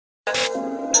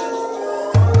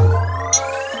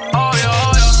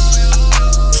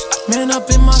Man up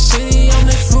in my city on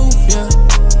the truth, yeah.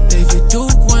 David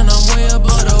Duke when I'm way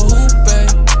above the hoop,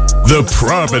 babe. The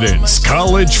Providence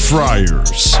College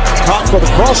Friars. Top for the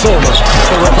crossover.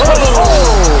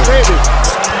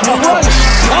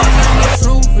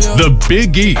 The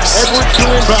Big East. Edwards to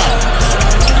inbound.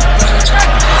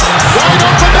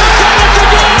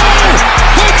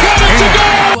 And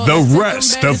the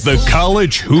rest of the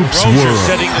college hoops Rozier world.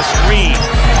 setting the screen.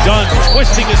 Dunn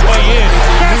twisting his way in.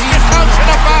 Basket counts and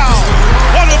a foul.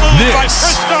 What a move by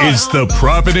Chris Dunn. This is the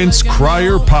Providence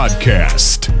Crier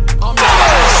Podcast.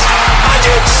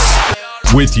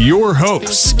 With your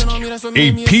host,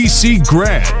 a PC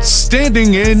grad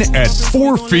standing in at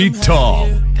 4 feet tall.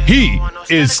 He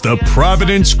is the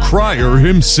Providence Crier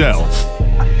himself,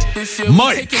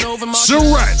 Mike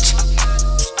Surratt.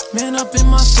 Man up in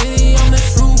my city on the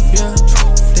truth, yeah.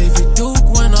 David Duke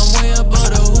when I'm way above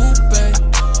the hoop, babe.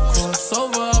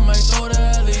 Crossover, I might throw the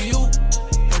alley-oop.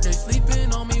 Heard they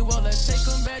sleeping on me, well, let's take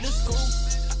them back to school.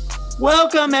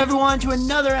 Welcome, everyone, to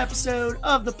another episode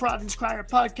of the Providence Crier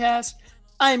Podcast.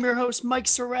 I am your host, Mike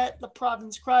Surratt, the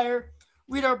Providence Crier.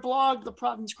 Read our blog,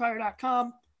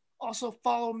 theprovidencecrier.com. Also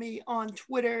follow me on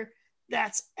Twitter.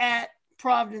 That's at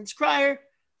Providence Crier.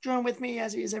 Join with me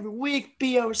as he is every week,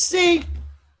 BOC.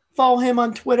 Follow him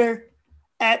on Twitter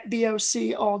at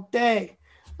BOC all day.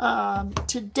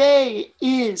 Today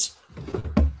is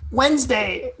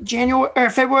Wednesday,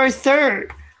 February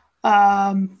 3rd.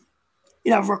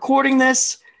 Recording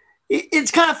this,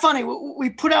 it's kind of funny. We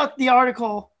put out the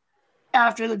article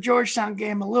after the Georgetown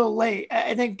game a little late.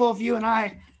 I think both you and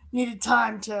I needed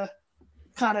time to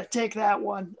kind of take that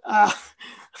one.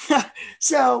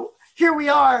 So here we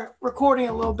are recording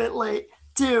a little bit late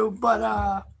too, but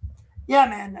yeah,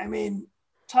 man, I mean,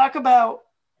 talk about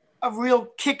a real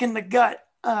kick in the gut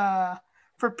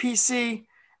for PC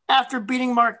after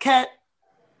beating Marquette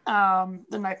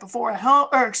the night before at home,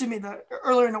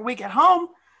 earlier in the week at home,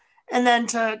 and then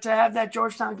to have that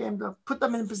Georgetown game to put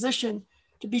them in position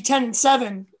to be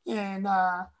 10-7 and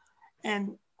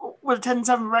with a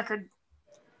 10-7 record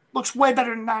looks way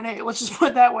better than 9-8. Let's just put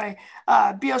it that way.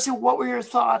 BOC, what were your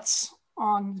thoughts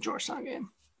on the Georgetown game?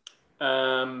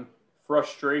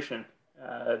 Frustration.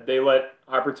 They let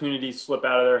opportunities slip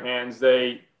out of their hands.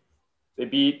 They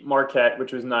beat Marquette,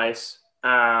 which was nice.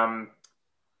 And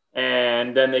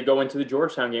then they go into the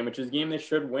Georgetown game, which is a game they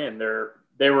should win. They're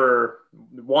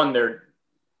in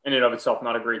and of itself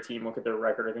not a great team. Look at their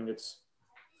record. I think it's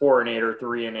 4-8 or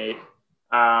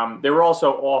 3-8. They were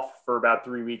also off for about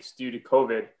 3 weeks due to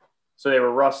COVID. So they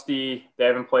were rusty. They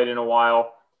haven't played in a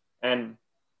while. And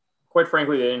quite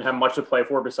frankly, they didn't have much to play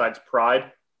for besides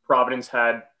pride. Providence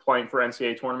had playing for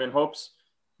NCAA tournament hopes.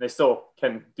 They still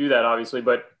can do that, obviously,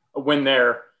 but a win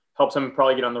there helps them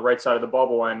probably get on the right side of the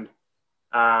bubble. And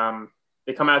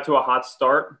they come out to a hot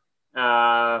start.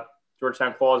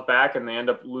 Georgetown claws back, and they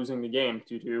end up losing the game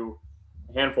due to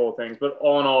a handful of things. But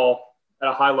all in all, at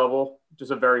a high level, just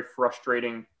a very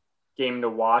frustrating game to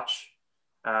watch.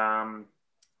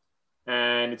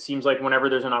 And it seems like whenever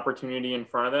there's an opportunity in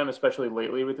front of them, especially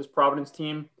lately with this Providence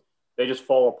team, they just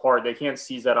fall apart. They can't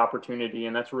seize that opportunity,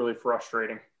 and that's really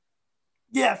frustrating.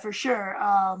 Yeah, for sure.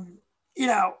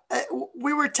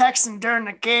 We were texting during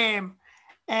the game,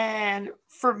 and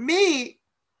for me,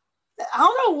 I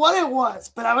don't know what it was,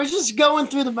 but I was just going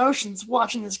through the motions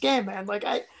watching this game, man. Like,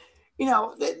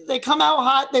 they come out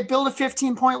hot, they build a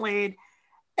 15-point lead,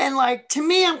 and, like, to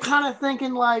me, I'm kind of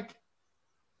thinking, like,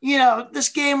 this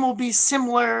game will be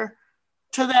similar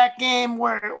to that game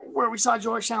where we saw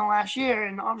Georgetown last year.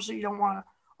 And obviously you don't want to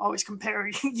always compare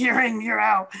year in, year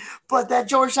out. But that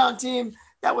Georgetown team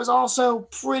that was also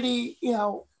pretty,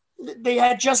 they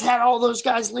had just had all those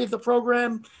guys leave the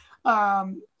program.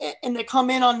 And they come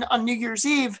in on New Year's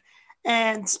Eve.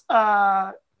 And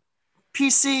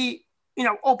PC,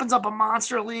 opens up a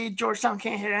monster lead. Georgetown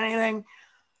can't hit anything.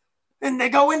 And they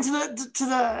go into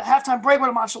the halftime break with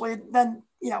a monster lead. Then,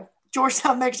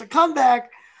 Georgetown makes a comeback.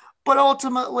 But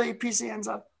ultimately, PC ends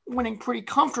up winning pretty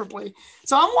comfortably.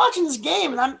 So I'm watching this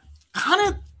game, and I'm kind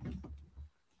of,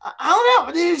 I don't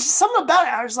know. There's something about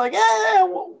it. I was like, yeah,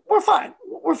 we're fine.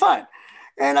 We're fine.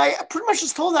 And I pretty much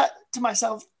just told that to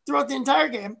myself throughout the entire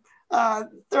game.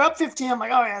 They're up 15. I'm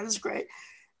like, oh, yeah, this is great.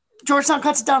 Georgetown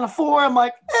cuts it down to 4. I'm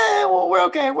like, well, we're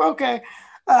okay. We're okay.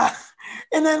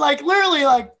 And then, literally,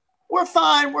 we're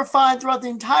fine throughout the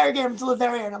entire game until the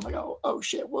very end. I'm like, oh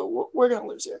shit, we're going to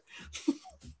lose here.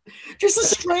 Just a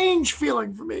strange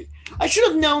feeling for me. I should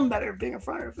have known better being a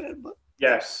Friar fan, but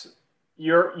yes,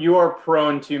 you are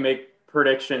prone to make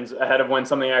predictions ahead of when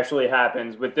something actually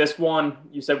happens. With this one,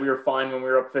 you said we were fine when we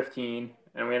were up 15,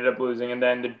 and we ended up losing. And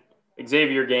then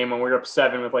Xavier game when we were up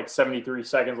 7 with like 73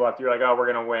 seconds left. You're like, oh,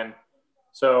 we're going to win.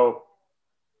 So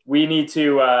we need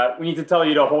to tell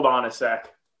you to hold on a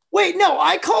sec. Wait, no,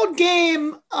 I called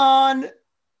game on.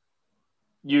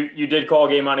 You did call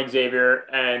game on Xavier,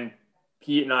 and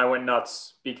Pete and I went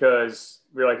nuts because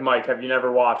we were like, Mike, have you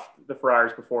never watched the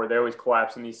Friars before? They always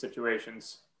collapse in these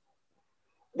situations.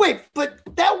 Wait, but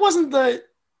that was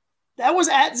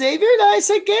at Xavier that I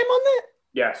said game on that?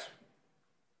 Yes.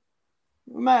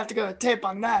 We might have to go to tape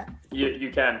on that.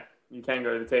 You can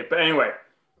go to the tape. But anyway,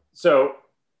 so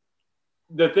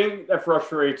the thing that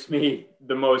frustrates me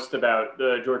the most about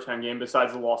the Georgetown game,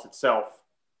 besides the loss itself,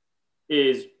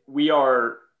 is we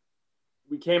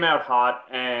came out hot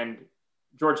and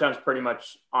Georgetown's pretty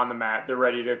much on the mat. They're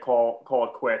ready to call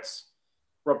it quits.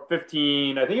 We're up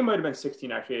 15. I think it might have been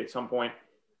 16 actually at some point.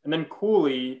 And then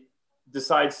Cooley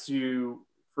decides to,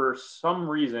 for some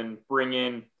reason, bring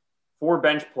in 4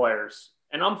 bench players.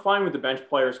 And I'm fine with the bench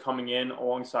players coming in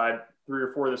alongside 3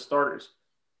 or 4 of the starters.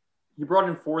 He brought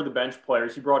in 4 of the bench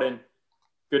players. He brought in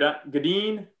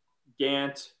Godin,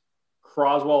 Gant,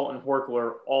 Croswell, and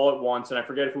Horkler all at once. And I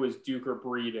forget if it was Duke or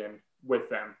Breed in with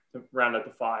them to round out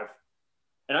the 5.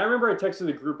 And I remember I texted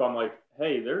the group. I'm like,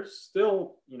 hey, there's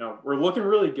still, we're looking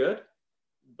really good,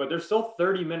 but there's still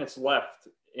 30 minutes left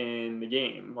in the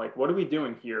game. Like, what are we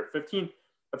doing here?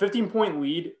 A 15-point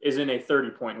lead isn't a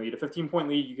 30-point lead. A 15-point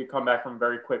lead, you could come back from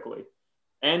very quickly.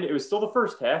 And it was still the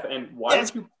first half. And why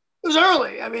would you? It was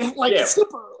early. I mean, it's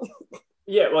super early.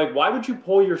 Yeah, like, why would you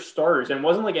pull your starters? And it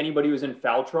wasn't like anybody was in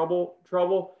foul trouble.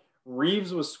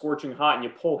 Reeves was scorching hot, and you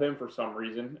pull him for some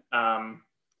reason.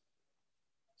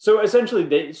 So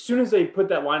essentially, as soon as they put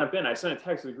that lineup in, I sent a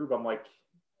text to the group. I'm like,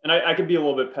 and I could be a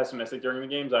little bit pessimistic during the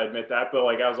games, I admit that. But,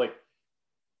 I was like,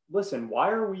 listen, why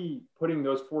are we putting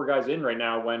those 4 guys in right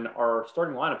now when our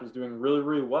starting lineup is doing really,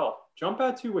 really well? Jump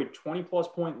out to a 20-plus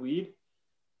point lead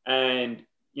and,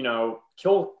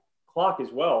 kill clock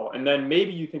as well. And then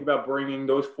maybe you think about bringing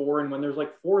those 4 in when there's 4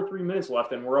 or 3 minutes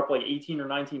left and we're up 18 or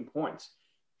 19 points.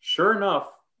 Sure enough,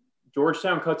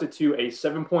 Georgetown cuts it to a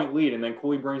 7-point lead, and then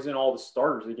Cooley brings in all the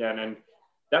starters again. And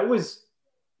that wasn't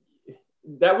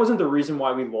the reason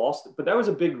why we lost, but that was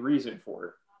a big reason for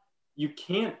it. You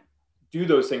can't do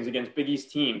those things against Big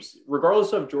East teams.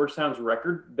 Regardless of Georgetown's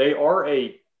record, they are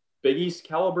a Big East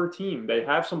caliber team. They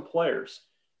have some players.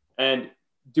 And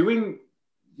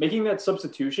making that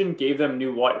substitution gave them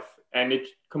new life, and it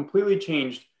completely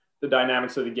changed the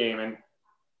dynamics of the game. And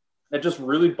that just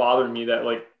really bothered me that,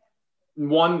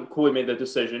 one, Cooley made that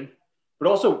decision, but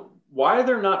also, why are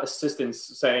there not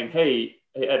assistants saying, hey,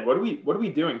 Ed, what are we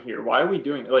doing here? Why are we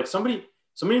doing it? Somebody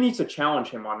needs to challenge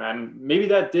him on that. And maybe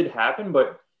that did happen,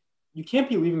 but you can't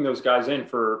be leaving those guys in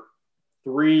for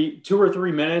 2 or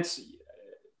 3 minutes,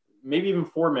 maybe even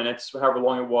 4 minutes, however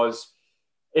long it was,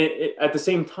 at the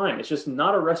same time. It's just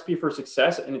not a recipe for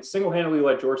success, and it single-handedly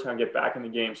let Georgetown get back in the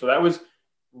game. So that was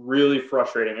really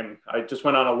frustrating, and I just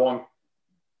went on a long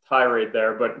tirade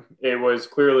there, but it was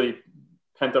clearly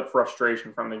pent-up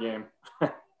frustration from the game.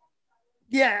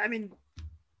 Yeah, I mean,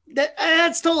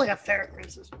 that's totally a fair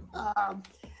criticism.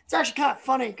 It's actually kind of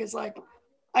funny because,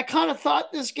 I kind of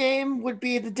thought this game would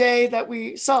be the day that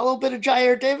we saw a little bit of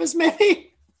Jair Davis,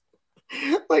 maybe,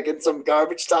 in some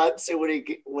garbage time, see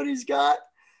what he's got.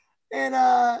 And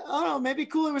I don't know, maybe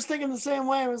Cooley was thinking the same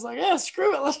way. It was like, yeah,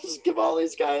 screw it. Let's just give all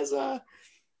these guys,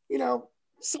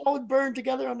 solid burn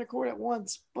together on the court at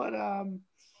once. But,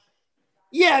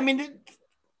 yeah, I mean,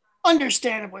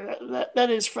 understandably, that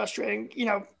is frustrating.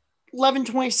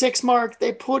 11:26 mark,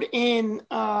 they put in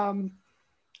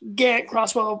Gant,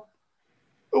 Croswell.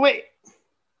 Wait,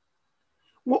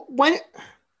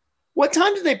 what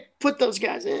time did they put those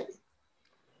guys in?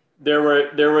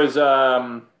 There was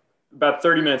about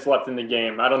 30 minutes left in the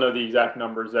game. I don't know the exact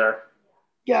numbers there.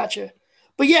 Gotcha.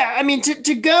 But yeah, I mean,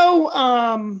 to go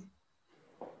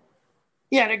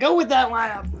with that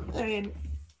lineup, I mean,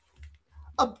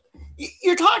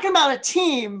 you're talking about a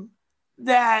team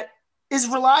that is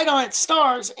relied on its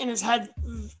stars and has had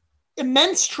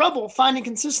immense trouble finding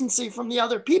consistency from the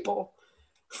other people.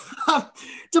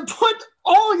 To put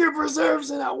all your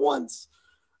reserves in at once,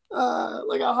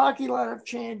 like a hockey lineup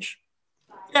change.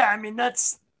 Yeah, I mean,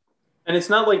 that's. And it's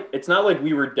not like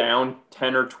we were down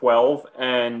 10 or 12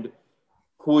 and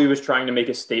Cooley was trying to make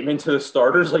a statement to the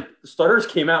starters. The starters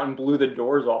came out and blew the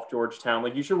doors off Georgetown.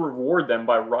 You should reward them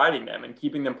by riding them and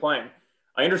keeping them playing.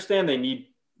 I understand they need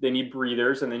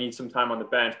breathers and they need some time on the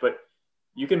bench, but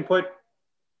you can put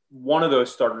one of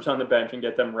those starters on the bench and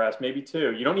get them rest, maybe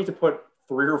 2. You don't need to put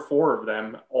 3 or 4 of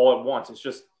them all at once. It's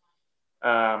just,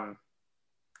 it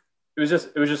was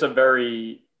just a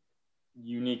very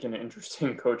unique and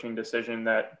interesting coaching decision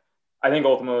that I think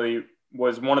ultimately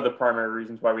was one of the primary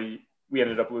reasons why we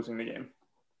ended up losing the game.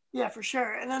 Yeah, for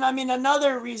sure. And then, I mean,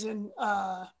 another reason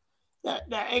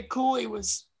that Ed Cooley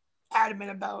was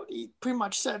adamant about, he pretty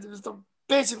much said it was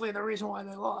basically the reason why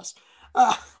they lost,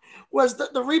 was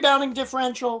the rebounding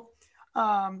differential.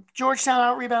 Georgetown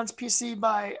out-rebounds PC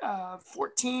by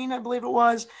 14, I believe it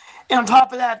was. And on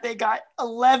top of that, they got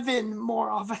 11 more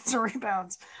offensive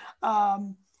rebounds.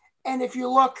 And if you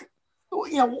look,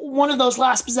 one of those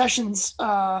last possessions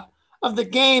of the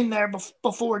game there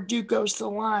before Duke goes to the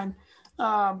line,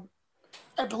 I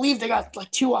believe they got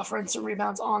like 2 offensive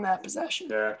rebounds on that possession.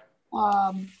 Yeah.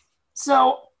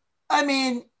 So, I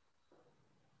mean,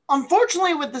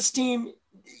 unfortunately with this team,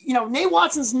 Nate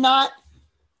Watson's not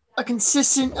a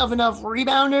consistent of enough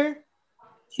rebounder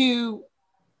to,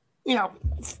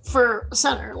 for a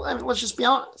center. I mean, let's just be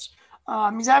honest.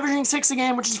 He's averaging 6 a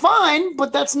game, which is fine,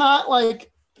 but that's not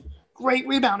like great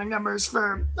rebounding numbers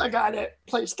for a guy that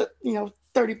plays,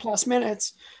 30 plus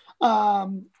minutes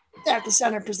at the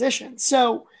center position.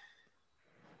 So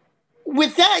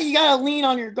with that, you got to lean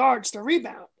on your guards to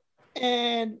rebound.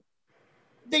 And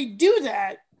they do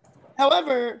that.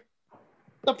 However,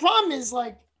 the problem is,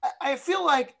 like, I feel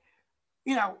like,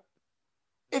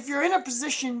 if you're in a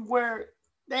position where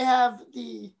they have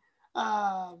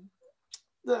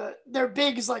their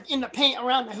bigs like in the paint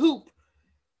around the hoop,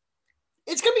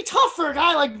 it's going to be tough for a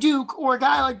guy like Duke or a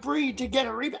guy like Breed to get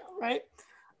a rebound, right?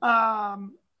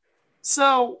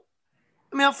 So,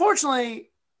 I mean, unfortunately,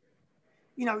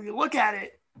 you look at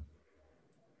it,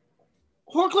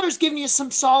 Horchler's giving you some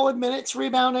solid minutes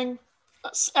rebounding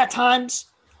at times.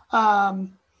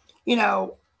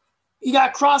 You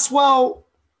got Crosswell,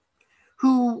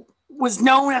 who was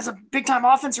known as a big-time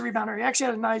offensive rebounder. He actually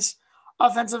had a nice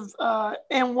offensive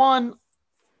and one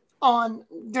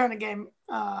during the game.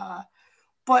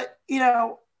 But,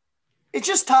 it's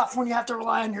just tough when you have to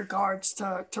rely on your guards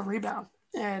to rebound.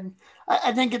 And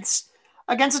I think it's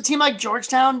against a team like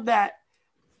Georgetown that,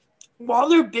 while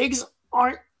their bigs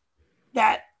aren't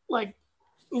that, like,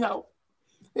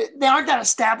 they aren't that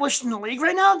established in the league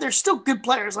right now, they're still good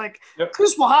players. Like, yep.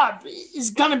 Chris Wahab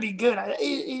is going to be good.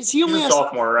 He's only a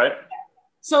sophomore, right?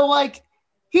 So, like,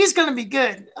 he's going to be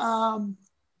good. The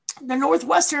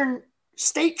Northwestern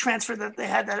State transfer that they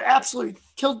had that absolutely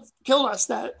killed us,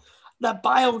 that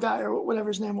bio guy or whatever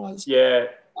his name was. Yeah,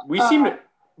 we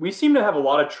seem to have a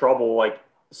lot of trouble. Like,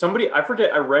 somebody, I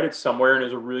forget, I read it somewhere, and it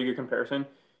was a really good comparison.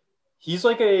 He's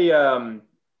like a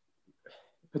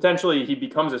potentially he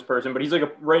becomes this person, but he's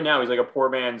like right now he's like a poor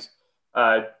man's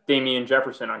Damian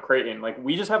Jefferson on Creighton. Like,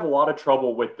 we just have a lot of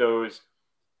trouble with those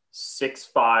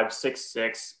 6'5",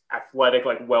 6'6", athletic,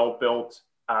 like well-built,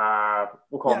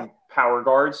 we'll call them power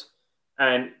guards.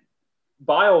 And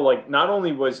Bio, like, not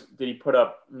only did he put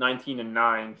up 19 and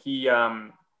 9, he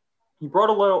brought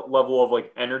a level of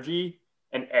like energy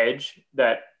and edge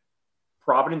that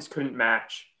Providence couldn't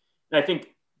match. And I think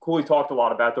Cooley talked a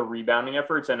lot about the rebounding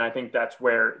efforts, and I think that's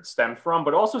where it stemmed from,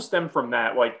 but also stemmed from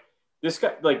that, like, this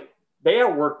guy, like, they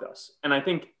outworked us. And I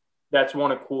think that's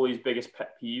one of Cooley's biggest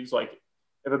pet peeves. Like,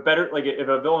 if a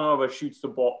Villanova shoots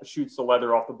the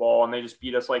leather off the ball and they just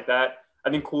beat us like that, I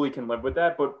think Cooley can live with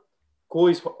that. But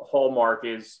Cooley's hallmark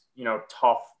is,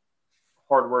 tough,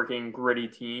 hardworking, gritty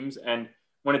teams. And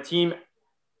when a team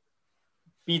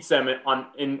beats them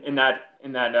in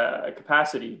that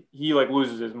capacity, he like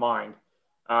loses his mind.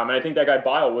 And I think that guy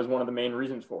Bile was one of the main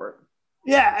reasons for it.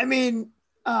 Yeah, I mean,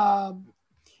 I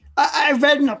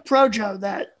read in a Projo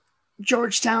that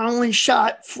Georgetown only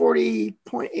shot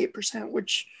 40.8%,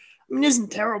 which, I mean,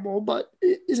 isn't terrible, but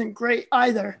it isn't great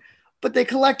either. But they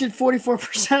collected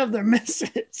 44% of their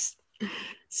misses.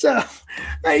 So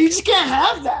you just can't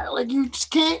have that. Like, you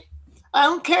just can't. I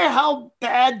don't care how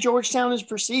bad Georgetown is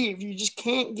perceived. You just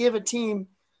can't give a team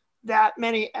that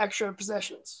many extra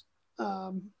possessions.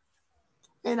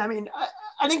 And, I mean,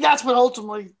 I think that's what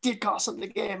ultimately did cost them the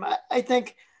game. I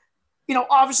think,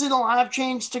 obviously the lineup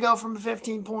change to go from a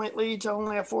 15-point lead to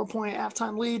only a 4-point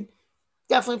halftime lead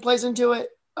definitely plays into it.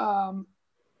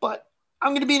 But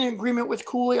I'm going to be in agreement with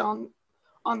Cooley on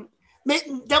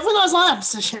definitely not his lineup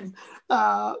position.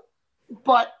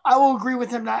 But I will agree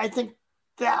with him that I think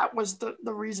that was the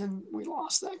reason we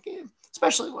lost that game,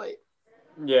 especially late.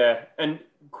 Yeah, and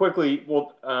quickly,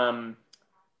 well,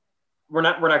 we're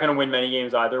not going to win many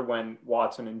games either when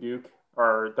Watson and Duke,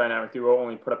 our dynamic duo,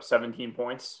 only put up 17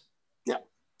 points. Yeah,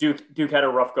 Duke had a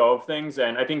rough go of things,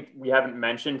 and I think we haven't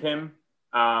mentioned him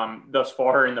thus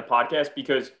far in the podcast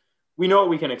because we know what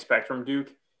we can expect from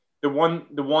Duke. The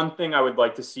one thing I would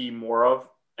like to see more of,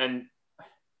 and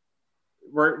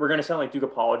we're going to sound like Duke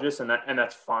apologists, and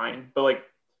that's fine. But like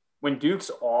when Duke's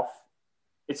off,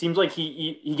 it seems like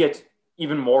he gets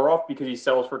even more off because he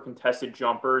settles for contested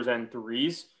jumpers and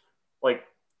threes. Like,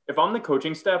 if I'm the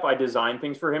coaching staff, I design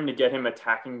things for him to get him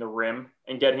attacking the rim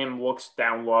and get him looks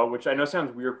down low, which I know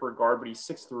sounds weird for a guard, but he's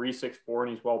 6'3", 6'4",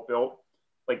 and he's well built.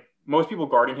 Like, most people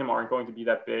guarding him aren't going to be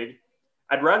that big.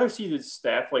 I'd rather see the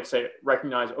staff like say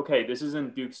recognize, okay, this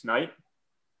isn't Duke's night.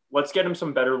 Let's get him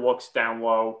some better looks down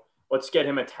low. Let's get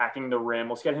him attacking the rim.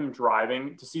 Let's get him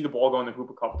driving to see the ball go in the hoop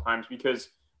a couple times, because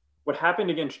what happened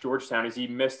against Georgetown is he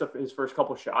missed his first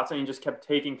couple shots and he just kept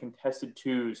taking contested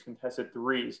twos, contested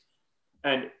threes.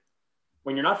 And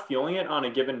when you're not feeling it on a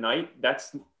given night,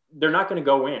 they're not going to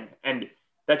go in. And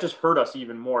that just hurt us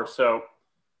even more. So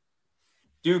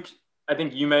Duke, I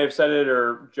think you may have said it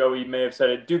or Joey may have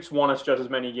said it, Duke's won us just as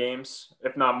many games,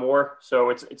 if not more. So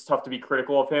it's tough to be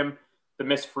critical of him. The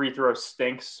missed free throw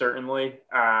stinks, certainly,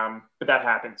 but that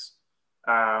happens.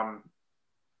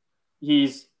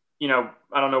 He's,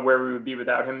 I don't know where we would be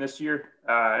without him this year,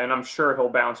 and I'm sure he'll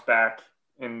bounce back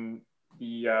in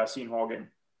the Seton Hall game.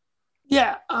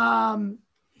 Yeah. I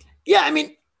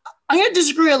mean, I'm going to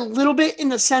disagree a little bit in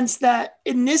the sense that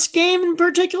in this game in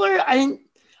particular, I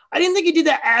didn't think he did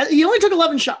that. He only took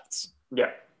 11 shots.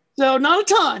 Yeah. So not a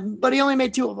ton, but he only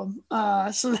made 2 of them.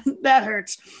 So that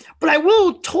hurts. But I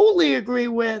will totally agree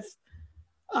with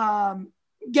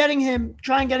getting him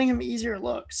easier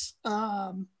looks.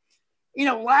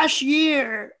 Last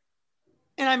year,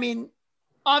 and I mean,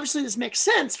 obviously this makes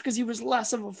sense because he was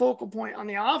less of a focal point on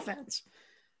the offense.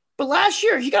 But last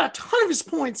year, he got a ton of his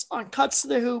points on cuts to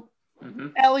the hoop,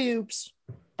 alley-oops,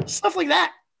 stuff like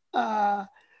that.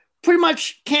 Pretty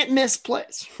much can't miss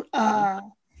plays.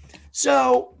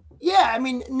 So, yeah, I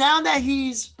mean, now that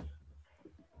he's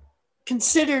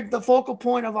considered the focal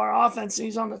point of our offense and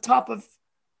he's on the top of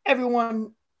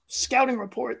everyone's scouting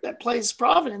report that plays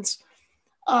Providence,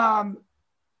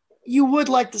 you would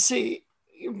like to see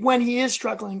when he is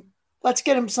struggling, let's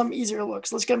get him some easier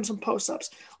looks. Let's get him some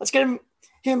post-ups. Let's get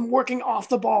him working off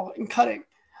the ball and cutting.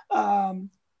 I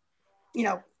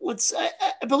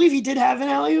believe he did have an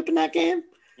alley-oop in that game.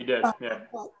 He did, yeah.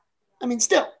 I mean,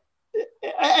 still,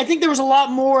 I think there was a lot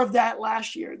more of that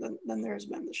last year than there has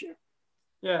been this year.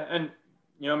 Yeah, and,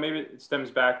 maybe it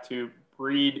stems back to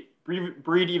Breed,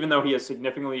 even though he has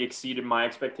significantly exceeded my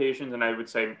expectations, and I would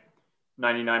say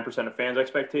 99% of fans'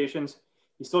 expectations,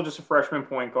 he's still just a freshman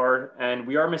point guard, and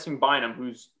we are missing Bynum,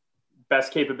 whose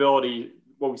best capability,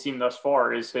 what we've seen thus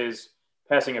far, is his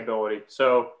passing ability.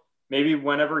 So maybe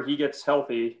whenever he gets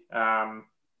healthy,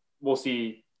 we'll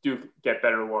see Duke get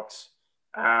better looks.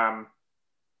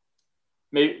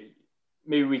 Maybe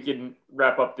we can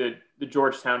wrap up the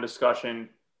Georgetown discussion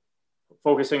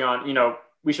focusing on,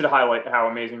 we should highlight how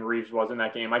amazing Reeves was in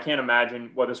that game. I can't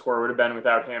imagine what the score would have been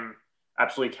without him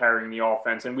absolutely carrying the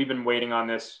offense. And we've been waiting on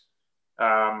this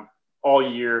all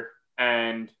year,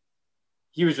 and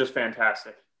he was just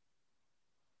fantastic.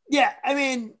 Yeah, I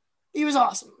mean, he was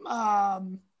awesome.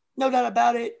 No doubt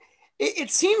about it.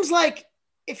 It seems like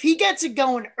if he gets it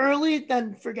going early,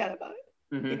 then forget about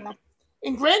it. Mm-hmm.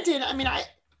 And granted, I mean, I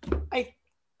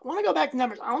want to go back to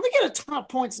numbers. I don't think he had a ton of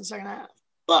points in the second half,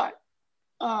 but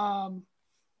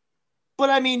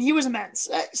I mean, he was immense.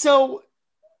 So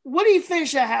what did he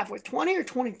finish at half with, 20 or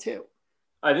 22?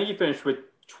 I think he finished with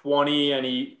 20 and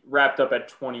he wrapped up at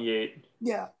 28.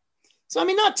 Yeah. So, I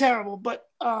mean, not terrible, but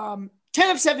 10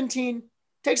 of 17,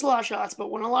 takes a lot of shots, but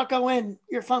when a lot go in,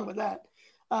 you're fun with that.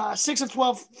 6 of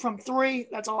 12 from 3,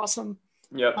 that's awesome.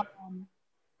 Yep.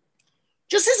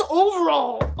 Just his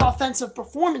overall offensive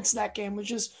performance that game was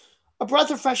just a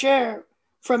breath of fresh air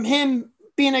from him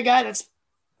being a guy that's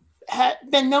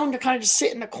been known to kind of just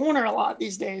sit in the corner a lot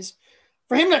these days.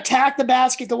 For him to attack the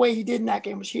basket the way he did in that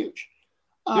game was huge.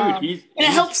 Dude, and it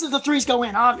helps that the threes go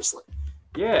in, obviously.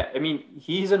 Yeah, I mean,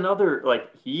 he's another,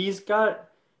 he's got,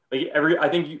 I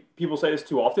think people say this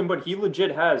too often, but he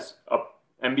legit has a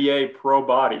NBA pro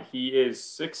body. He is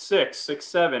 6'6",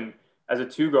 6'7", as a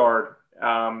 2-guard.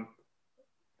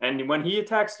 And when he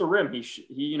attacks the rim,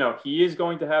 he is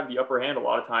going to have the upper hand a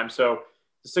lot of times. So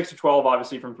the 6 of 12,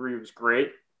 obviously from 3 was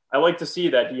great. I like to see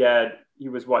that he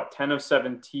was 10 of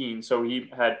 17. So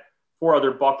he had 4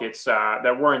 other buckets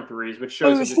that weren't threes, which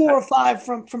shows he was 4 or 5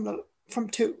 from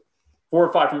 2. 4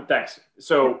 or 5 from thanks.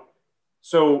 So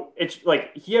it's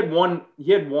like he had one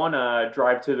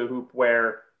drive to the hoop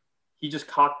where he just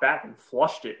cocked back and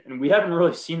flushed it, and we haven't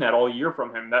really seen that all year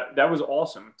from him. That was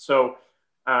awesome. So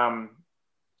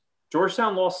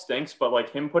Georgetown loss stinks, but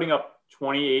him putting up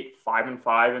 28, 5 and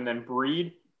 5, and then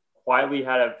Breed quietly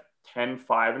had a 10,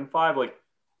 5 and 5.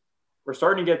 We're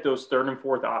starting to get those 3rd and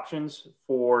 4th options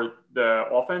for the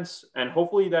offense, and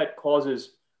hopefully that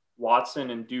causes Watson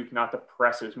and Duke not to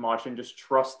press as much and just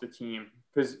trust the team,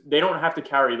 because they don't have to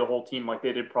carry the whole team like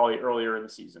they did probably earlier in the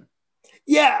season.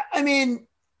 Yeah, I mean,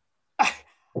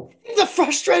 the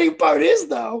frustrating part is,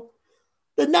 though,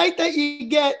 the night that you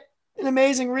get an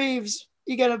amazing Reeves,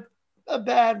 you get a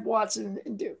bad Watson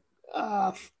and Duke.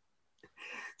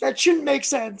 That shouldn't make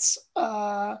sense.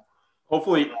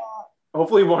 Hopefully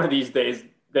one of these days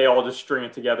they all just string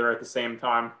it together at the same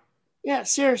time. Yeah,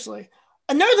 seriously.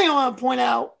 Another thing I want to point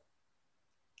out,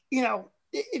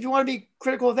 if you want to be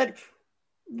critical of it,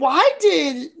 why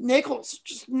did Nichols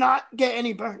just not get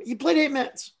any burn? He played 8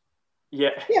 minutes. Yeah.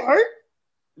 He hurt?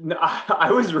 No,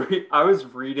 I was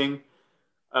reading.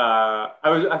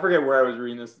 I forget where I was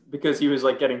reading this, because he was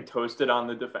like getting toasted on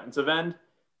the defensive end.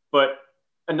 But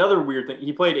another weird thing,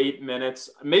 he played 8 minutes.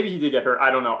 Maybe he did get hurt.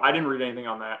 I don't know. I didn't read anything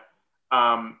on that.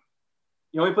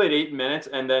 He only played 8 minutes,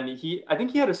 and then I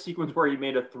think he had a sequence where he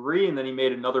made a 3, and then he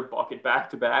made another bucket back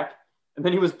to back, and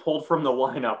then he was pulled from the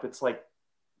lineup. It's like,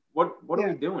 what are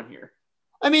we doing here?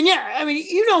 I mean,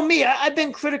 you know me. I've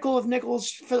been critical of Nichols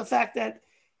for the fact that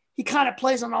he kind of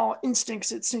plays on all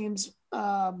instincts, it seems.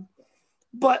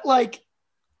 But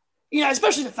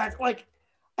especially the fact,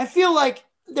 I feel like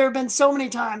there have been so many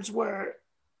times where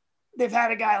they've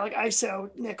had a guy like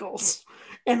ISO Nichols,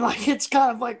 and it's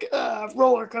kind of like a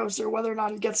roller coaster whether or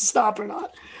not he gets a stop or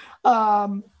not.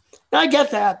 And I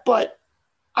get that, but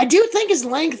I do think his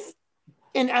length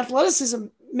and athleticism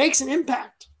makes an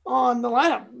impact on the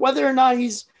lineup, whether or not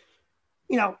he's,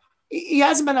 he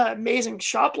hasn't been an amazing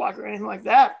shot blocker or anything like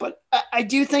that, but I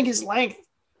do think his length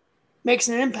makes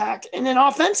an impact. And then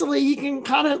offensively, he can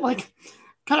kind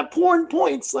of pour in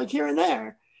points here and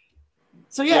there.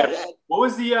 So yeah. What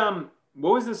was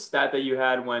the stat that you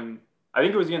had when, I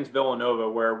think it was against Villanova,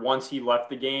 where once he left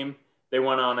the game, they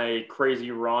went on a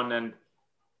crazy run, and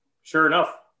sure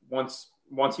enough, once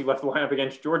he left the lineup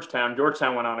against Georgetown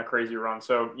went on a crazy run.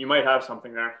 So you might have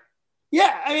something there.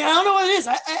 Yeah, I mean, I don't know what it is.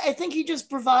 I think he just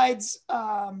provides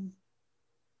a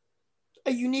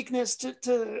uniqueness to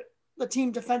the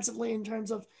team defensively in terms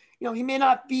of, he may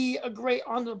not be a great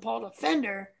on-the-ball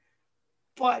defender,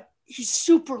 but he's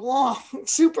super long,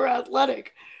 super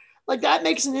athletic. That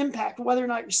makes an impact, whether or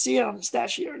not you see it on the stat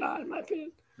sheet or not, in my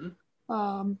opinion.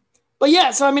 Mm-hmm. But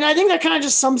yeah, so I mean, I think that kind of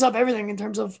just sums up everything in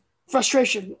terms of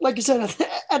frustration. Like you said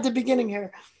at the beginning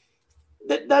here,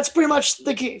 that's pretty much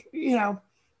the key.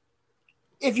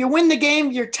 If you win the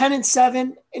game, you're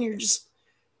 10-7, and you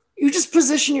just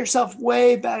position yourself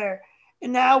way better.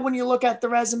 And now when you look at the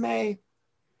resume,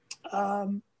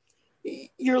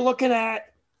 you're looking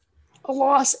at a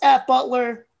loss at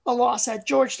Butler, a loss at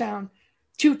Georgetown,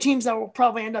 two teams that will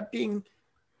probably end up being,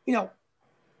 not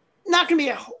going to be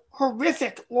a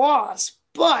horrific loss,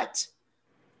 but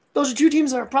those are two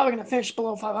teams that are probably going to finish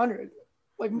below 500,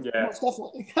 most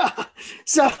definitely.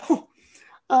 So,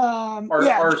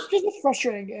 it's just a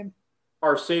frustrating game.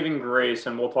 Our saving grace,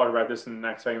 and we'll talk about this in the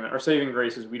next segment, our saving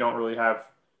grace is we don't really have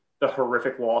the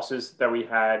horrific losses that we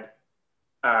had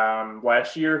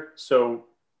last year. So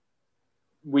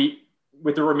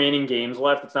with the remaining games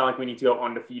left, it's not like we need to go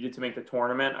undefeated to make the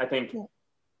tournament. I think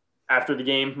after the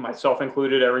game, myself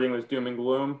included, everything was doom and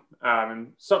gloom,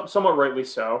 and somewhat rightly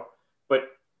so. But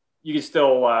you can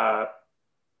still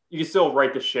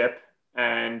right the ship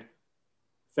and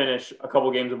finish a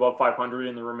couple games above 500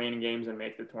 in the remaining games and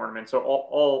make the tournament. So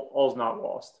all's not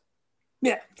lost.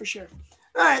 Yeah, for sure.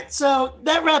 All right, so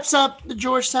that wraps up the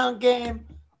Georgetown game.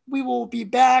 We will be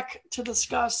back to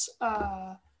discuss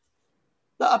the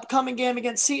upcoming game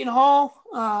against Seton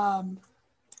Hall.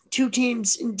 Two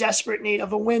teams in desperate need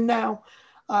of a win now.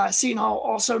 Seton Hall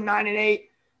also 9-8.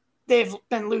 They've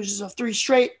been losers of 3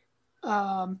 straight.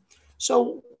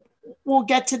 So we'll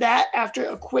get to that after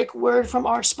a quick word from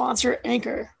our sponsor,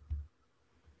 Anchor.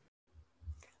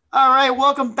 All right,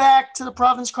 welcome back to the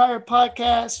Providence Crier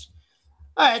podcast.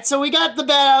 All right, so we got the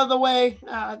bad out of the way.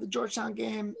 The Georgetown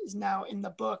game is now in the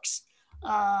books.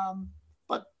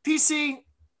 But PC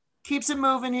keeps it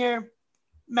moving here.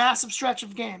 Massive stretch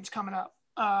of games coming up.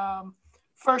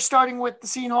 First, starting with the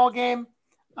Seton Hall game,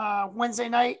 Wednesday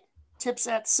night, tips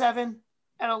at 7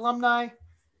 at Alumni.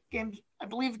 Game, I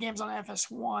believe the game's on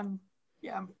FS1.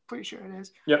 Yeah, I'm pretty sure it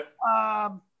is. Yep.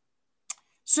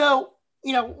 So,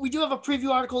 we do have a preview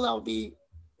article that will be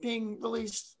being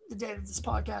released the day that this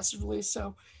podcast is released.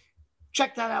 So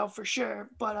check that out for sure.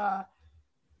 But,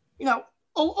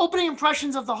 opening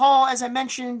impressions of the Hall, as I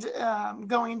mentioned,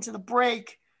 going into the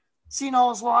break, Seton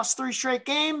Hall has lost 3 straight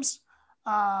games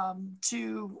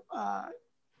to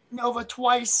Nova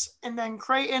twice and then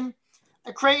Creighton.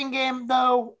 The Creighton game,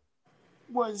 though,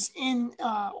 was in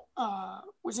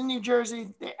New Jersey.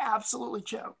 They absolutely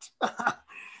choked.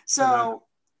 So,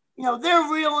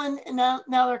 they're reeling, and now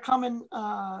they're coming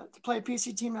to play a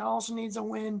PC team that also needs a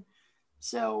win.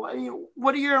 So,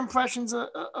 what are your impressions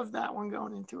of that one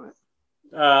going into it?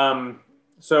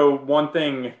 So one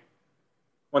thing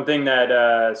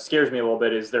that scares me a little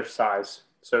bit is their size.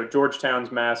 So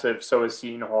Georgetown's massive, so is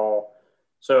Seton Hall.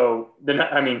 So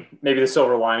maybe the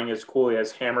silver lining is Cooley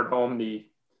has hammered home the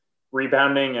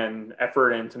rebounding and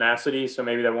effort and tenacity. So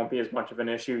maybe that won't be as much of an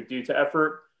issue due to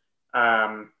effort.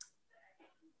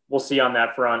 We'll see on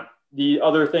that front. The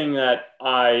other thing that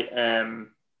I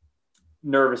am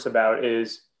nervous about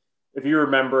is, if you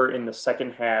remember in the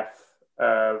second half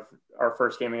of our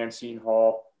first game against Seton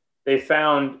Hall, they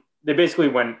basically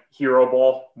went hero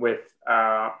ball with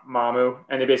Mamu,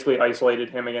 and they basically isolated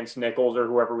him against Nichols or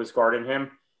whoever was guarding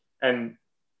him. And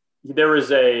there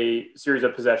was a series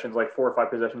of possessions, like 4 or 5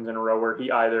 possessions in a row, where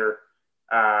he either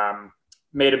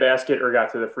made a basket or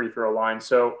got to the free throw line.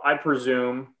 So I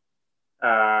presume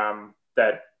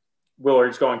that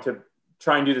Willard's going to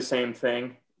try and do the same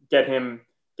thing, get him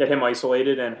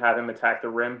isolated and have him attack the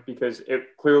rim, because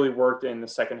it clearly worked in the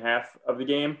second half of the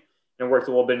game and worked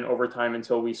a little bit in overtime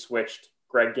until we switched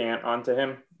Greg Gant onto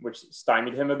him, which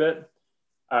stymied him a bit.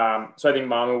 So I think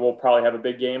Mamu will probably have a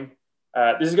big game.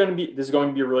 This is going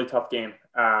to be a really tough game.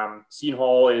 Seton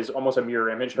Hall is almost a mirror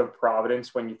image of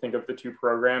Providence when you think of the two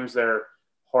programs. They're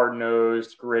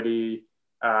hard-nosed, gritty.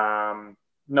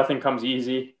 Nothing comes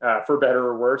easy, for better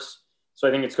or worse. So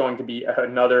I think it's going to be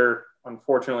another,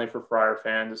 unfortunately for Friar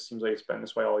fans, it seems like it's been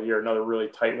this way all year, another really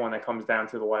tight one that comes down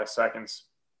to the last seconds.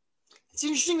 It's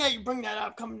interesting that you bring that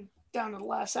up, coming down to the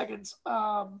last seconds,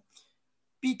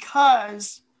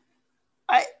 because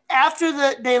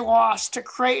after they lost to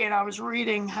Creighton, I was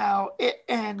reading how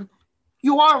and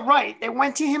you are right, they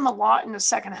went to him a lot in the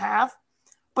second half,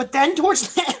 but then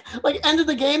towards the end of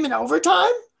the game in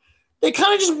overtime, they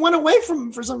kind of just went away from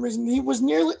him for some reason. He was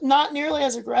not nearly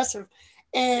as aggressive,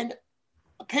 and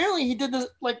apparently he did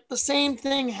the same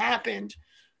thing happened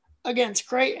against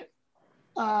Creighton.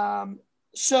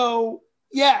 So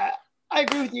yeah, I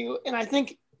agree with you. And I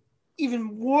think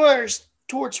even worse,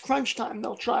 towards crunch time,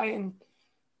 they'll try and,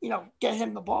 get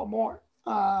him the ball more.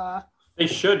 They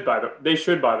should, by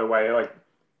the way. Like,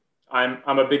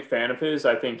 I'm a big fan of his.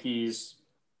 I think he's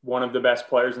one of the best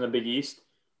players in the Big East.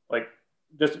 Like,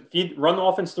 just run the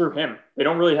offense through him. They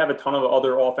don't really have a ton of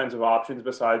other offensive options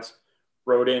besides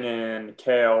Roden and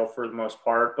Kale for the most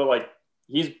part, but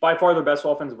he's by far their best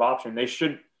offensive option.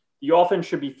 The offense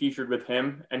should be featured with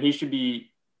him, and he should be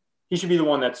the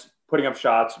one that's putting up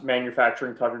shots,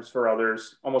 manufacturing touches for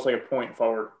others, almost like a point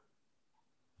forward.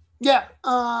 Yeah.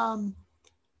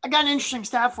 I got an interesting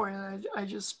stat for you that I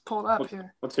just pulled up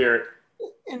here. Let's hear it.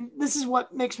 And this is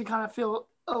what makes me kind of feel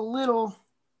a little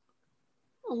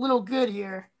good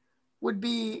here, would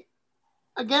be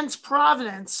against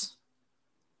Providence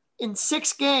in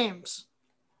 6 games,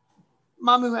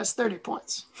 Mamu has 30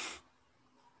 points.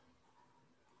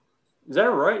 Is that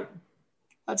right?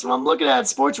 That's what I'm looking at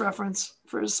Sports Reference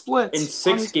for his splits. In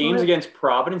 6 games against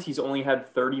Providence, he's only had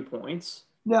 30 points?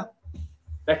 Yeah.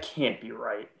 That can't be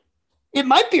right. It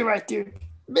might be right, dude.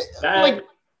 Do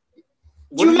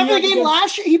you remember the game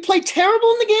last year? He played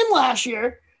terrible in the game last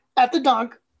year at the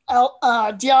dunk.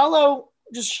 Diallo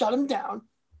just shut him down.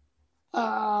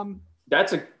 I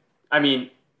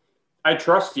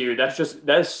trust you. That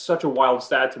is such a wild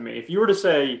stat to me. If you were to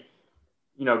say,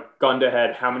 gun to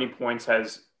head, how many points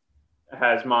has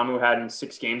Mamu had in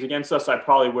 6 games against us, I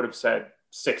probably would have said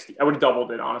 60. I would have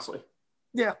doubled it, honestly.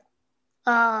 Yeah.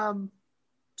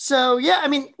 So yeah,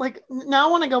 now I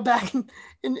want to go back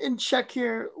and check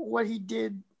here what he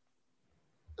did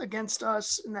against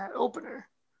us in that opener.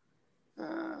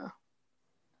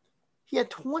 He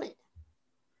had 20.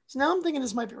 So now I'm thinking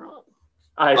this might be wrong.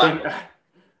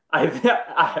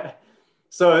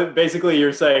 So basically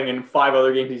you're saying in 5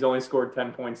 other games he's only scored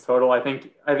 10 points total. I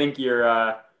think you're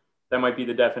that might be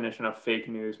the definition of fake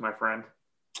news, my friend.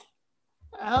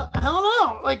 I don't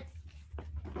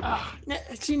know.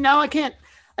 See, now I can't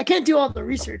do all the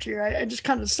research here. I just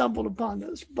kind of stumbled upon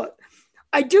this, but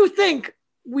I do think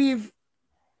we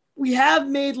have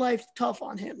made life tough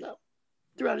on him though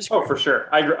throughout his career. Oh, for sure.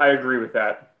 I agree with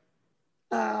that.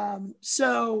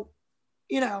 So,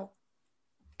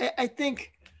 I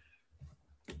think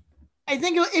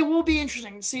it will be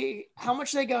interesting to see how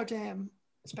much they go to him,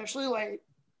 especially late,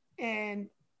 and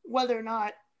whether or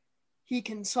not he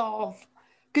can solve.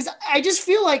 Because I just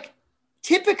feel like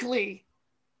typically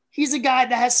he's a guy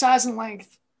that has size and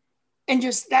length, and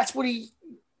just that's what he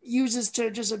uses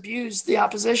to just abuse the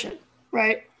opposition,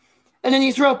 right? And then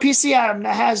you throw a PC at him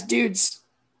that has dudes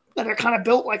that are kind of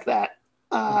built like that.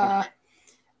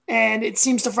 and it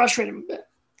seems to frustrate him a bit.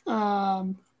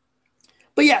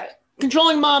 But yeah,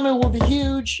 controlling Mamu will be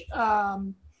huge.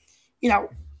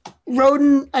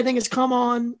 Roden, I think, has come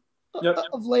on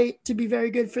of late to be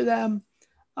very good for them.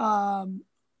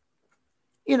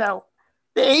 The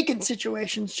Aiken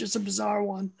situation is just a bizarre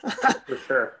one. For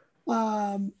sure.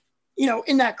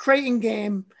 In that Creighton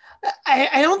game,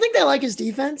 I don't think they like his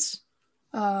defense.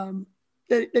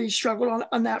 That he struggled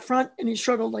on that front, and he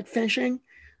struggled like finishing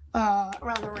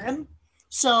around the rim.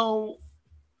 So,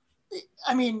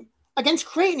 I mean, against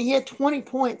Creighton, he had 20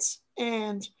 points,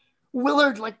 and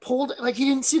Willard pulled like he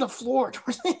didn't see the floor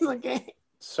towards the end of the game.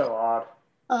 So odd.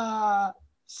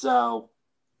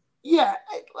 Yeah,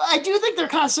 I do think they're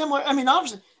kind of similar. I mean,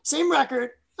 obviously, same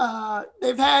record.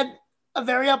 They've had a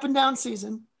very up and down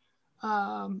season.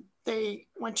 They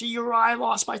went to URI,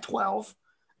 lost by 12.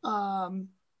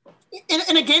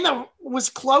 In a game that was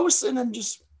close, and then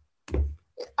just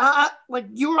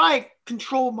URI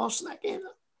controlled most of that game.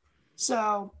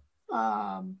 So,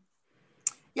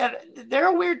 they're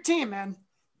a weird team, man.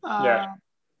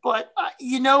 But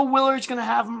Willard's going to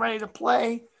have them ready to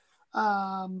play.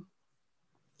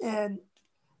 Their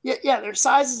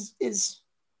size is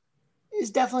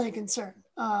definitely a concern.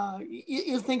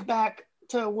 You think back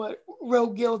to what Roe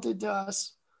Gill did to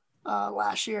us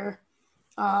last year.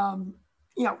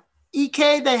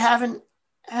 EK, they haven't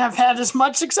had as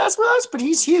much success with us, but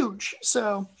he's huge.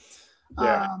 So,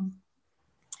 I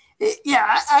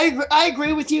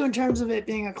agree with you in terms of it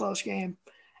being a close game.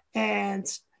 And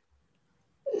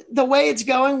the way it's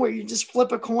going, where you just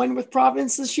flip a coin with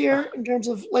Providence this year in terms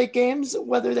of late games,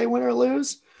 whether they win or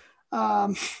lose.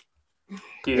 I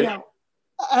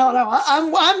don't know.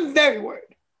 I'm very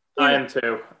worried. I am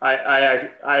too.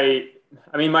 I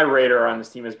mean, my radar on this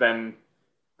team has been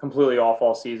completely off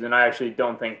all season. I actually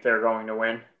don't think they're going to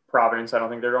win. Providence, I don't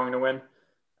think they're going to win.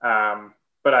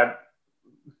 But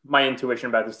my intuition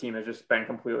about this team has just been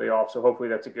completely off. So hopefully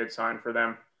that's a good sign for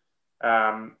them.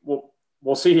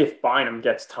 We'll see if Bynum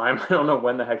gets time. I don't know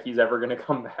when the heck he's ever going to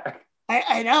come back.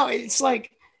 I know. It's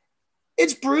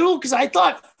brutal because I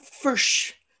thought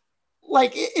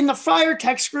in the Friar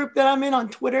text group that I'm in on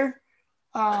Twitter,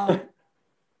 I'm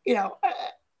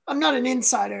not an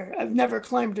insider. I've never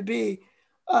claimed to be.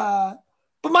 But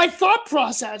my thought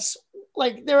process,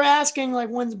 they're asking,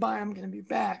 when's Bynum going to be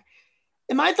back?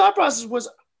 And my thought process was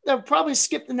they'll probably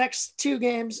skip the next 2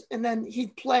 games, and then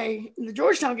he'd play in the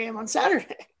Georgetown game on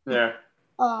Saturday. Yeah.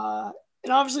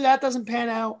 And obviously that doesn't pan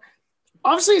out.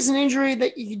 Obviously it's an injury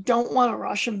that you don't want to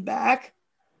rush him back.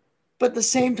 But at the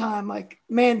same time, I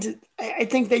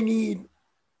think they need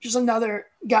just another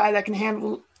guy that can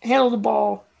handle the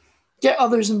ball, get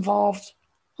others involved.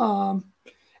 And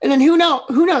then who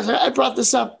knows? I brought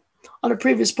this up on a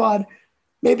previous pod.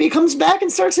 Maybe he comes back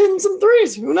and starts hitting some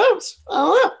threes. Who knows? I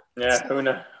don't know.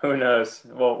 Yeah, who knows?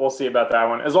 Well, we'll see about that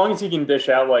one. As long as he can dish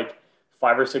out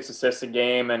 5 or 6 assists a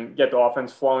game and get the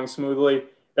offense flowing smoothly,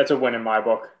 that's a win in my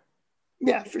book.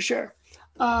 Yeah, for sure.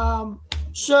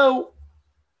 So,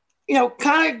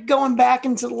 kind of going back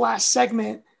into the last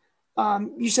segment,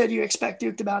 you said you expect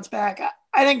Duke to bounce back.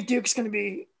 I think Duke's going to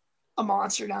be a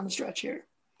monster down the stretch here.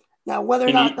 Now, whether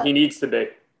or not he needs to be.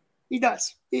 He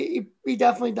does. He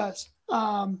definitely does.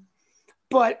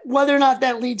 But whether or not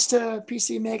that leads to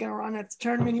PC making a run at the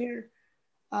tournament here,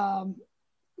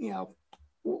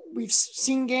 we've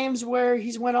seen games where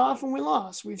he's went off and we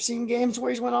lost. We've seen games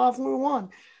where he's went off and we won.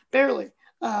 Barely.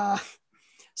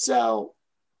 So,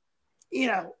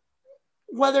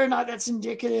 whether or not that's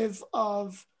indicative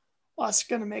of us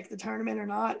going to make the tournament or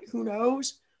not, who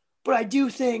knows? But I do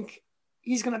think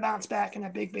he's going to bounce back in a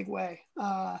big, big way.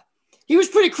 He was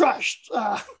pretty crushed.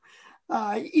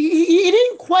 He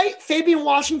didn't quite. Fabian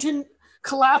Washington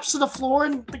collapsed to the floor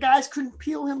and the guys couldn't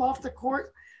peel him off the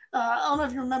court. I don't know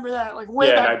if you remember that.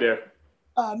 I do.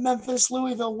 Memphis,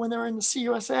 Louisville, when they were in the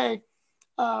CUSA,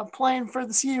 playing for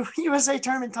the CUSA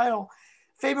tournament title.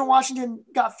 Fabian Washington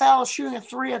got fouled shooting a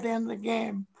 3 at the end of the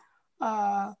game.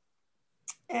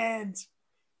 And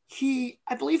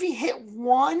I believe he hit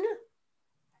 1.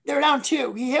 They were down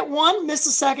 2. He hit 1, missed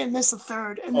the second, missed the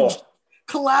third, and then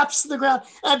collapsed to the ground.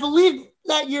 And I believe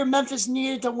that year Memphis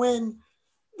needed to win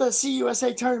the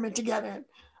CUSA tournament to get in.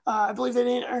 I believe they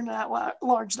didn't earn that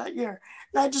large that year.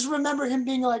 And I just remember him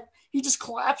being he just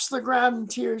collapsed to the ground in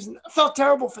tears, and I felt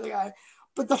terrible for the guy.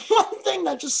 But the one thing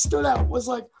that just stood out was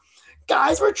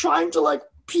guys were trying to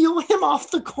peel him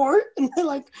off the court, and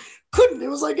they couldn't. It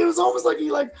was almost like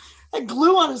he had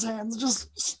glue on his hands,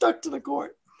 just stuck to the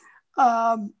court.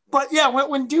 But yeah,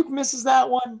 when Duke misses that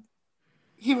one,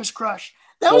 he was crushed.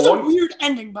 That was a weird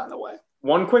ending, by the way.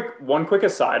 One quick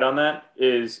aside on that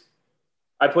is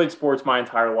I played sports my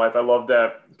entire life. I love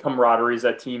the camaraderie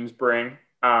that teams bring.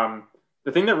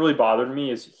 The thing that really bothered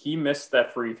me is he missed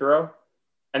that free throw,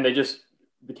 and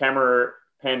the camera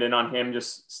panned in on him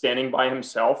just standing by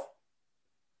himself.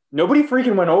 Nobody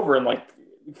freaking went over and like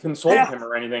consoled him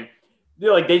or anything.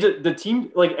 The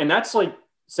team, like, and that's like,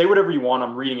 say whatever you want.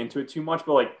 I'm reading into it too much,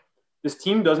 but like, this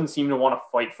team doesn't seem to want to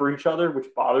fight for each other,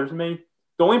 which bothers me.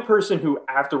 The only person who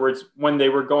afterwards, when they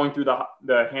were going through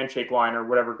the handshake line or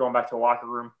whatever, going back to the locker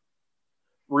room,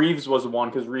 Reeves was the one,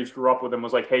 because Reeves grew up with him,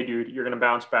 was like, hey, dude, you're going to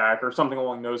bounce back or something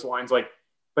along those lines. Like,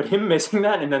 but him missing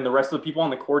that and then the rest of the people on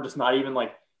the court just not even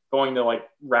like going to like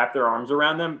wrap their arms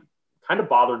around them kind of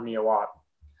bothered me a lot.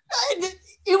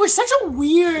 It was such a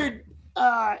weird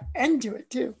end to it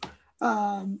too.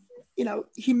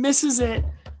 He misses it.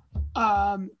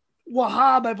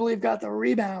 Wahab, I believe, got the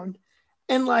rebound.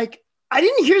 And like, I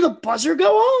didn't hear the buzzer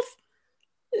go off.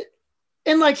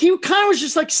 And like, he kind of was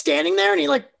just like standing there and he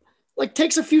like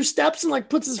takes a few steps and like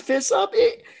puts his fists up.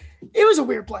 It was a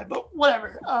weird play, but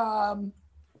whatever. That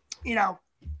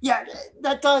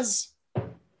does.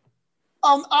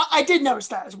 I did notice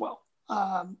that as well.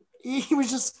 He was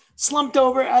just slumped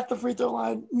over at the free throw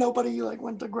line. Nobody like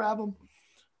went to grab him.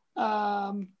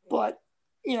 But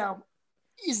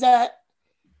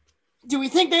do we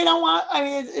think they don't want? I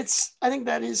mean, I think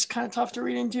that is kind of tough to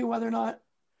read into whether or not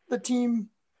the team,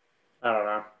 I don't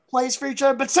know, plays for each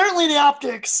other. But certainly the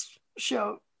optics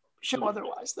show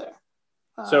otherwise there.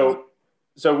 So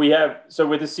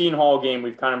with the Seton Hall game,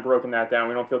 we've kind of broken that down.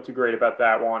 We don't feel too great about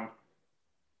that one.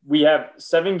 We have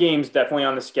 7 games definitely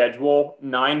on the schedule,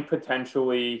 9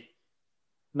 potentially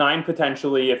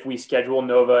if we schedule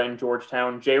Nova and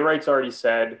Georgetown. Jay Wright's already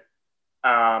said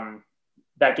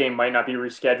that game might not be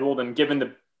rescheduled. And given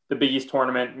the Big East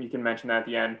tournament, you can mention that at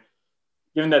the end,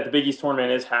 given that the Big East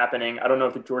tournament is happening, I don't know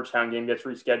if the Georgetown game gets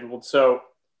rescheduled. So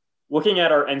looking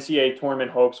at our NCAA tournament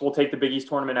hopes, we'll take the Big East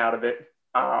tournament out of it.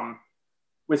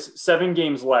 With 7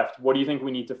 games left, what do you think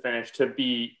we need to finish to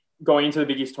be going into the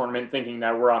Big East tournament thinking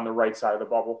that we're on the right side of the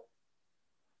bubble?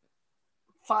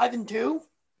 5-2.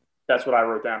 That's what I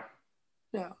wrote down.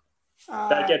 Yeah.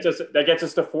 That gets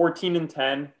us to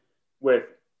 14-10 with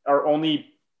our only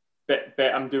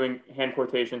I'm doing hand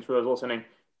quotations for those listening,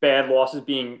 bad losses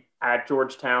being at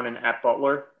Georgetown and at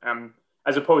Butler,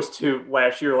 as opposed to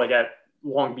last year, like at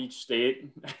Long Beach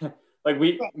State. Like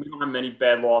we don't have many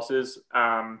bad losses.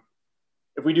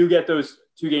 If we do get those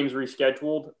 2 games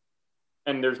rescheduled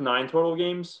and there's 9 total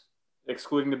games,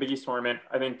 excluding the Big East tournament,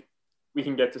 I think we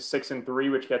can get to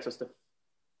 6-3, which gets us to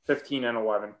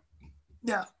 15-11.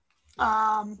 Yeah.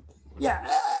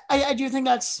 I do think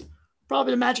that's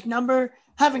probably the magic number.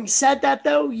 Having said that,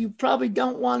 though, you probably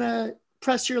don't want to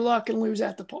press your luck and lose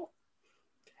at DePaul.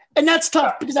 And that's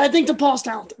tough because I think DePaul's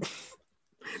talented.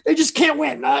 They just can't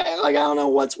win. I don't know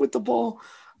what's with DePaul.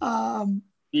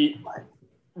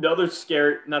 The other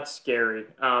not scary.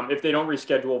 If they don't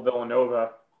reschedule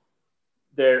Villanova,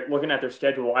 they're looking at their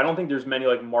schedule. I don't think there's many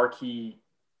like marquee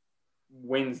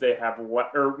wins they have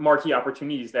left or marquee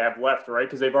opportunities they have left, right?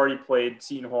 Because they've already played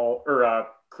Seton Hall or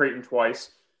Creighton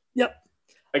twice. Yep.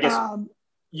 I guess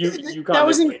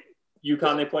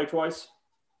UConn they play twice.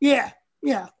 Yeah.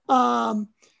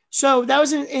 So that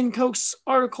was in Koch's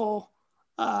article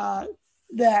that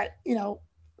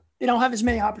they don't have as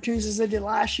many opportunities as they did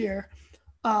last year.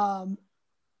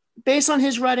 Based on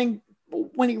his writing,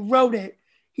 when he wrote it,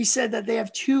 he said that they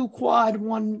have 2 quad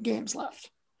 1 games left.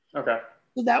 Okay.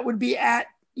 So that would be at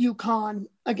UConn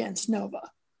against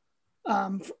Nova.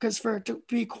 Because for it to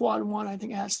be quad 1, I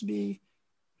think it has to be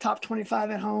top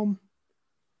 25 at home,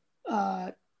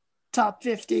 top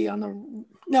 50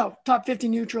 top 50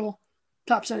 neutral,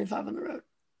 top 75 on the road.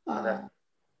 Okay.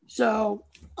 So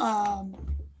I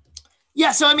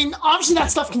mean, obviously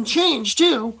that stuff can change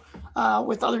too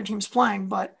with other teams playing,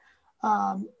 but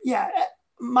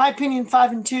my opinion,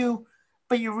 5-2,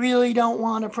 but you really don't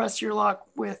want to press your luck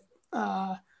with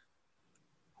DePaul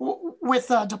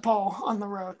on the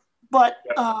road. But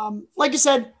like I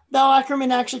said, Val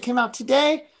Ackerman actually came out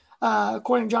today,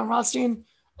 according to John Rothstein,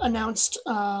 announced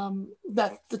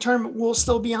that the tournament will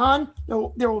still be on.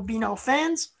 There will be no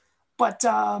fans, but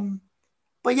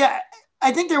yeah,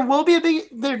 I think there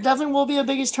definitely will be a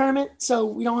Big East tournament, so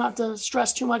we don't have to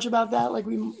stress too much about that like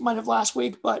we might have last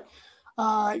week. But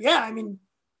I mean,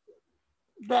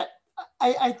 that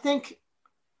I think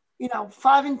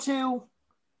 5-2,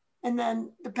 and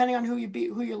then depending on who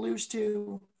you lose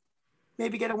to,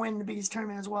 maybe get a win in the Big East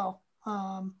tournament as well.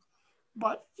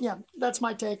 But yeah, that's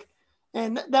my take,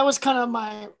 and that was kind of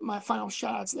my final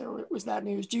shots. There was that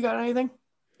news. Do you got anything?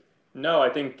 No, I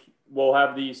think we'll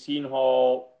have the Seton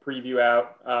Hall preview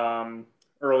out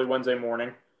early Wednesday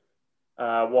morning.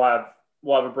 We'll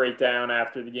have a breakdown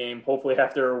after the game, hopefully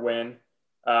after a win.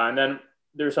 And then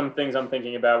there's some things I'm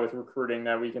thinking about with recruiting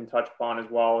that we can touch upon as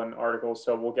well in articles.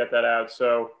 So we'll get that out.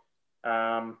 So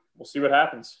we'll see what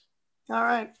happens. All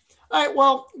right.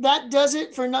 Well, that does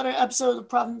it for another episode of the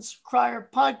Providence Crier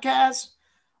podcast.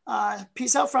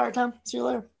 Peace out, Friar Town. See you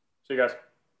later. See you guys.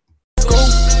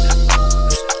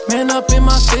 Man, up in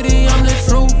my city, I'm the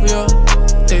truth, yeah.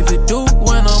 David Duke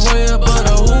when I'm way above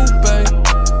the hoop, babe.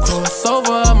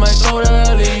 Crossover, I might go to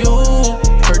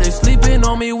LEU. Heard they sleeping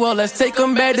on me, well, let's take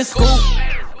them back to school.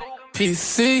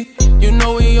 PC, you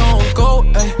know we on go,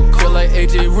 ayy. Feel like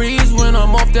AJ Reeves when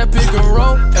I'm off that pick and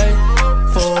roll,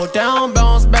 ayy. Fall down,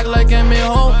 bounce back like Emmitt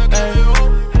Holt,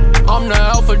 ayy. I'm the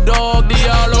alpha dog,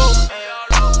 Diallo.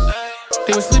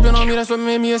 They were sleeping on me, that's what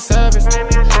made me a savage.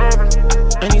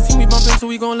 Anything we bump into,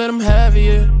 we gon' let them have it,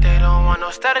 yeah. They don't want no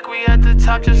static, we at the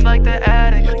top just like the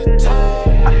attic.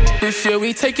 This year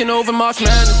we taking over March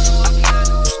Madness.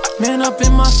 Man, up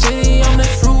in my city, I'm the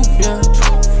truth, yeah.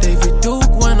 David Duke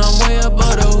when I'm way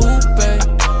above the hoop, babe.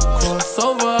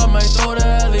 Crossover, I might throw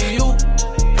the LEU.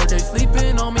 Heard they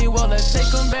sleeping on me, well, let's take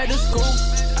them back to school.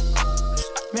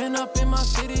 Man, up in my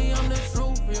city, I'm the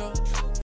truth, yeah.